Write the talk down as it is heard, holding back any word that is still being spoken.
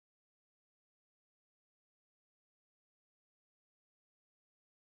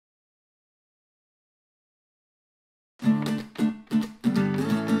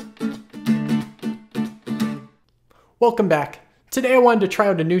Welcome back. Today I wanted to try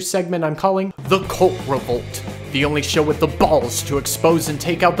out a new segment I'm calling The Cult Revolt, the only show with the balls to expose and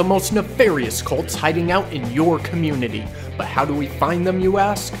take out the most nefarious cults hiding out in your community. But how do we find them, you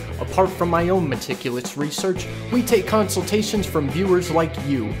ask? Apart from my own meticulous research, we take consultations from viewers like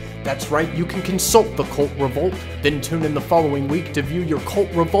you. That's right, you can consult The Cult Revolt, then tune in the following week to view your Cult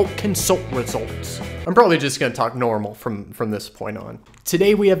Revolt consult results. I'm probably just gonna talk normal from this point on.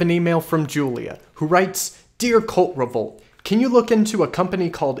 Today we have an email from Julia, who writes, "Dear Cult Revolt, can you look into a company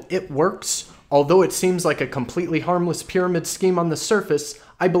called It Works? Although it seems like a completely harmless pyramid scheme on the surface,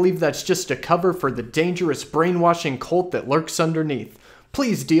 I believe that's just a cover for the dangerous brainwashing cult that lurks underneath.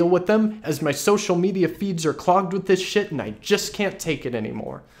 Please deal with them, as my social media feeds are clogged with this shit and I just can't take it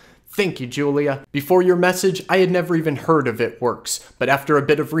anymore." Thank you, Julia. Before your message, I had never even heard of It Works, but after a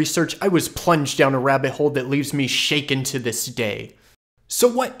bit of research, I was plunged down a rabbit hole that leaves me shaken to this day. So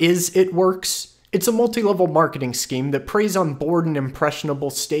what is It Works? It's a multi-level marketing scheme that preys on bored and impressionable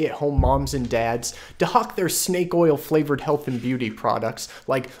stay-at-home moms and dads to hawk their snake oil-flavored health and beauty products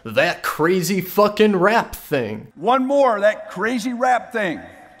like that crazy fucking rap thing. One more, that crazy rap thing.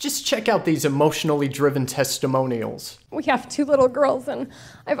 Just check out these emotionally driven testimonials. We have 2 little girls and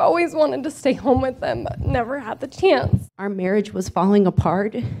I've always wanted to stay home with them, but never had the chance. Our marriage was falling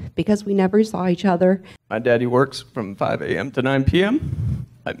apart because we never saw each other. My daddy works from 5 a.m. to 9 p.m.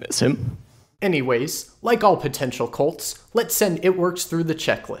 I miss him. Anyways, like all potential cults, let's send It Works through the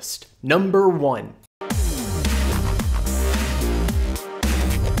checklist. Number 1.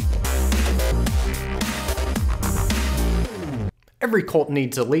 Every cult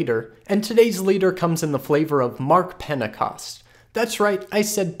needs a leader, and today's leader comes in the flavor of Mark Pentecost. That's right, I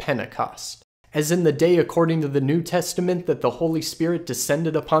said Pentecost. As in the day according to the New Testament that the Holy Spirit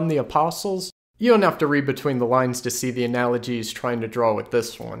descended upon the apostles. You don't have to read between the lines to see the analogy he's trying to draw with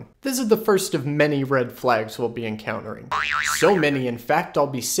this one. This is the first of many red flags we'll be encountering. So many, in fact, I'll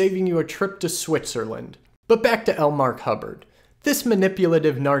be saving you a trip to Switzerland. But back to L. Mark Hubbard. This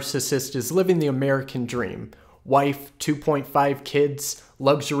manipulative narcissist is living the American dream. Wife, 2.5 kids,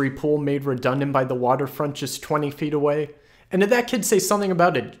 luxury pool made redundant by the waterfront just 20 feet away. And did that kid say something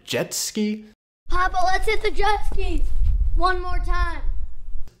about a jet ski? Papa, let's hit the jet skis one more time.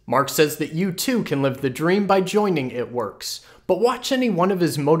 Mark says that you too can live the dream by joining It Works. But watch any one of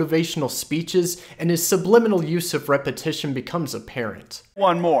his motivational speeches and his subliminal use of repetition becomes apparent.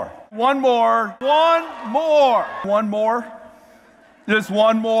 One more. One more. One more. One more. Just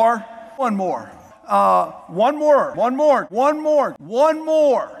one more. One more. One more. One more. One more. One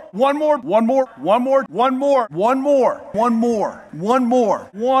more. One more. One more. One more. One more. One more. One more. One more.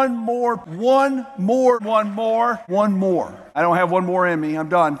 One more. One more. One more. One more. I don't have one more in me. I'm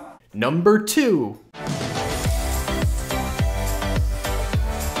done. Number 2.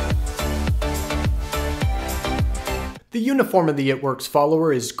 The uniform of the It Works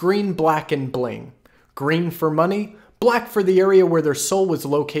follower is green, black, and bling. Green for money, black for the area where their soul was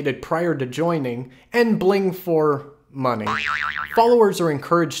located prior to joining, and bling for money. Followers are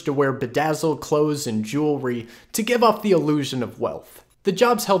encouraged to wear bedazzled clothes and jewelry to give off the illusion of wealth. The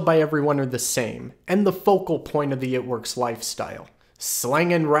jobs held by everyone are the same, and the focal point of the It Works lifestyle.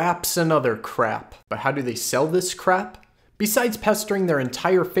 Slanging raps and other crap. But how do they sell this crap? Besides pestering their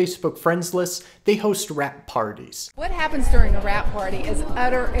entire Facebook friends list, they host rap parties. What happens during a rap party is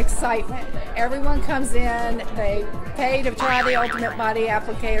utter excitement. Everyone comes in, they pay to try the Ultimate Body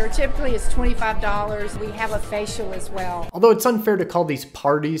Applicator. Typically it's $25. We have a facial as well. Although it's unfair to call these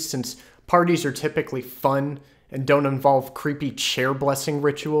parties since parties are typically fun and don't involve creepy chair blessing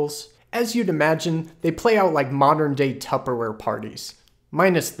rituals. As you'd imagine, they play out like modern day Tupperware parties,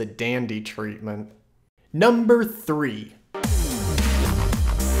 minus the dandy treatment. Number 3.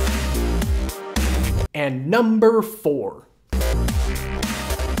 And number 4.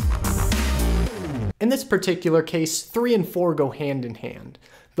 In this particular case, 3 and 4 go hand in hand.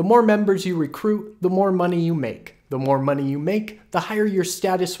 The more members you recruit, the more money you make. The more money you make, the higher your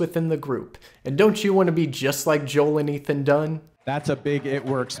status within the group. And don't you want to be just like Joel and Ethan Dunn? That's a big It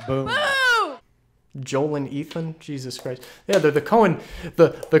Works boom. Joel and Ethan? Jesus Christ. Yeah, they're the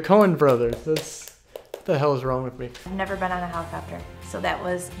Coen brothers. What the hell is wrong with me? I've never been on a helicopter, so that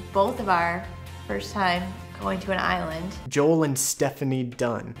was both of our first time going to an island. Joel and Stephanie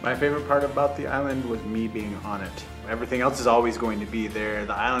Dunn. My favorite part about the island was me being on it. Everything else is always going to be there.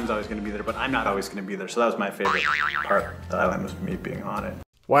 The island's always going to be there, but I'm not always going to be there. So that was my favorite part of the island, was me being on it.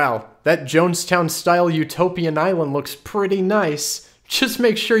 Wow, that Jonestown-style utopian island looks pretty nice. Just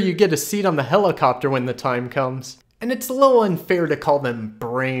make sure you get a seat on the helicopter when the time comes. And it's a little unfair to call them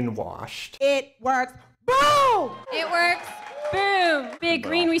brainwashed. It works. Boom! It works. Boom. Big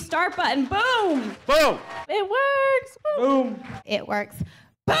green restart button. Boom. Boom. It works. Boom. It works.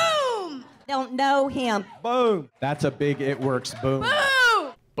 Boom. Don't know him. Boom. That's a big it works boom.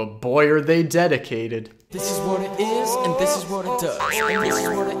 Boom. But boy, are they dedicated. This is what it is, and this is what it does. And this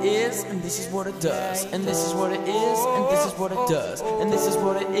is what it is, and this is what it does. And this is what it is, and this is what it does. And this is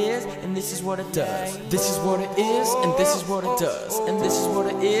what it is, and this is what it does. This is what it is, and this is what it does. And this is what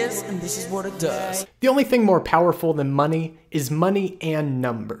it is, and this is what it does. The only thing more powerful than money is money and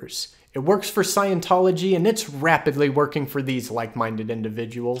numbers. It works for Scientology, and it's rapidly working for these like-minded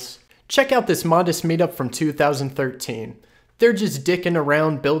individuals. Check out this modest meetup from 2013. They're just dicking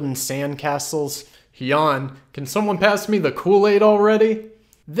around building sandcastles. Yawn, can someone pass me the Kool-Aid already?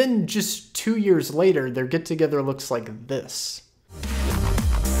 Then just 2 years later, their get-together looks like this.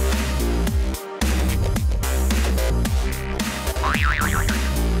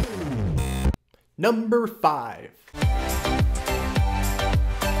 Number 5.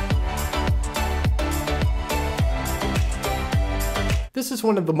 This is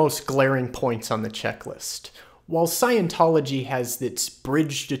one of the most glaring points on the checklist. While Scientology has its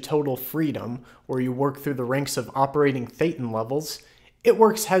bridge to total freedom, where you work through the ranks of operating Thetan levels, It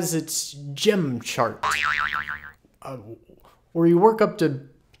Works has its gem chart, where you work up to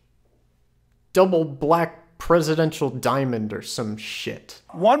double black presidential diamond or some shit.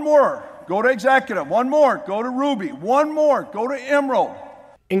 One more, go to executive. One more, go to ruby. One more, go to emerald.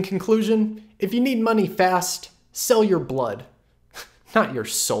 In conclusion, if you need money fast, sell your blood, not your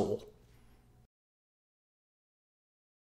soul.